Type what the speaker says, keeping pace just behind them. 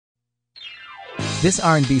This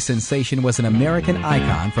R&B sensation was an American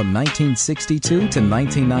icon from 1962 to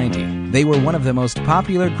 1990. They were one of the most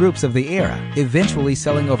popular groups of the era, eventually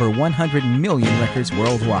selling over 100 million records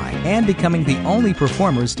worldwide and becoming the only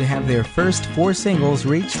performers to have their first 4 singles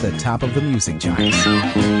reach the top of the music charts.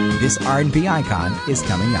 This R&B icon is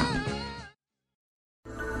coming up.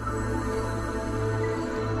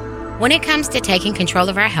 When it comes to taking control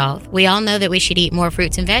of our health, we all know that we should eat more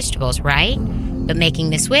fruits and vegetables, right? But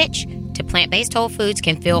making the switch to plant-based whole foods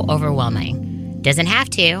can feel overwhelming. Doesn't have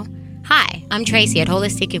to. Hi, I'm Tracy at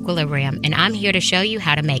Holistic Equilibrium, and I'm here to show you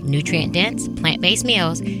how to make nutrient-dense, plant-based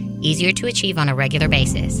meals easier to achieve on a regular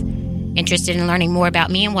basis. Interested in learning more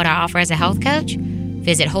about me and what I offer as a health coach?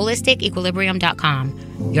 Visit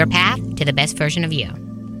holisticequilibrium.com, your path to the best version of you.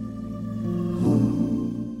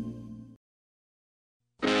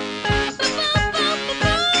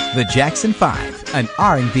 The Jackson 5, an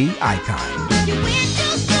R&B icon.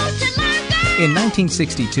 In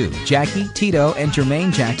 1962, Jackie, Tito, and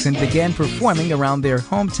Jermaine Jackson began performing around their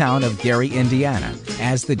hometown of Gary, Indiana,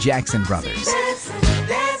 as the Jackson Brothers.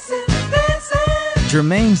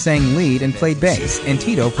 Jermaine sang lead and played bass, and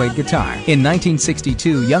Tito played guitar. In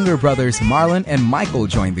 1962, younger brothers Marlon and Michael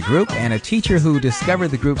joined the group, and a teacher who discovered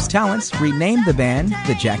the group's talents renamed the band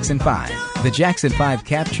the Jackson 5. The Jackson 5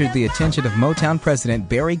 captured the attention of Motown president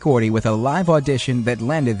Berry Gordy with a live audition that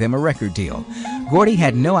landed them a record deal. Gordy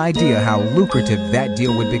had no idea how lucrative that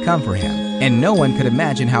deal would become for him, and no one could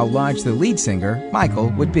imagine how large the lead singer, Michael,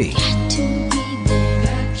 would be.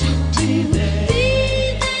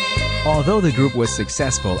 Although the group was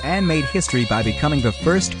successful and made history by becoming the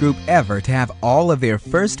first group ever to have all of their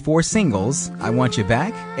first 4 singles, I Want You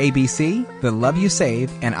Back, ABC, The Love You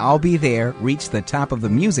Save, and I'll Be There, reach the top of the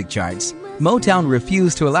music charts, Motown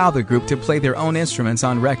refused to allow the group to play their own instruments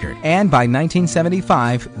on record. And by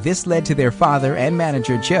 1975, this led to their father and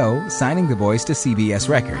manager Joe signing the boys to CBS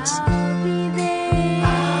Records.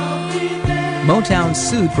 Motown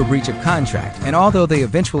sued for breach of contract, and although they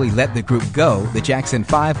eventually let the group go, the Jackson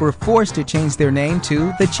 5 were forced to change their name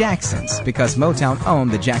to the Jacksons because Motown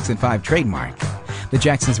owned the Jackson 5 trademark. The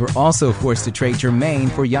Jacksons were also forced to trade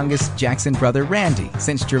Jermaine for youngest Jackson brother Randy,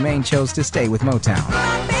 since Jermaine chose to stay with Motown.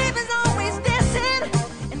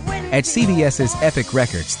 At CBS's Epic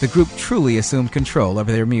Records, the group truly assumed control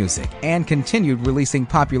over their music and continued releasing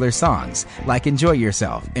popular songs like Enjoy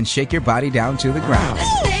Yourself and Shake Your Body Down to the Ground.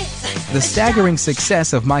 The staggering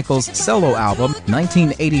success of Michael's solo album,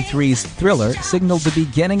 1983's Thriller, signaled the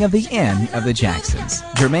beginning of the end of the Jacksons.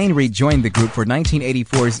 Jermaine rejoined the group for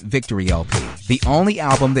 1984's Victory LP, the only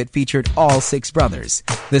album that featured all 6 brothers.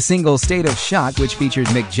 The single State of Shock, which featured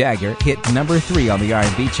Mick Jagger, hit number 3 on the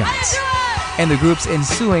R&B charts. And the group's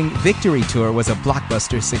ensuing Victory Tour was a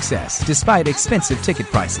blockbuster success, despite expensive ticket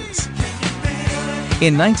prices.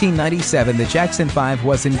 In 1997, the Jackson 5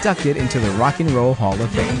 was inducted into the Rock and Roll Hall of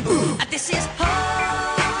Fame.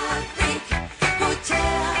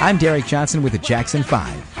 I'm Derek Johnson with the Jackson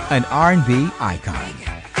 5, an R&B icon.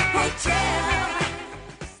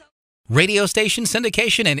 Radio station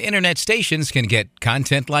syndication and internet stations can get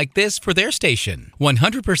content like this for their station.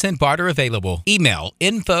 100% barter available. Email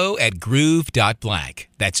info@groove.black.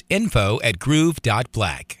 That's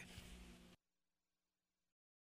info@groove.black.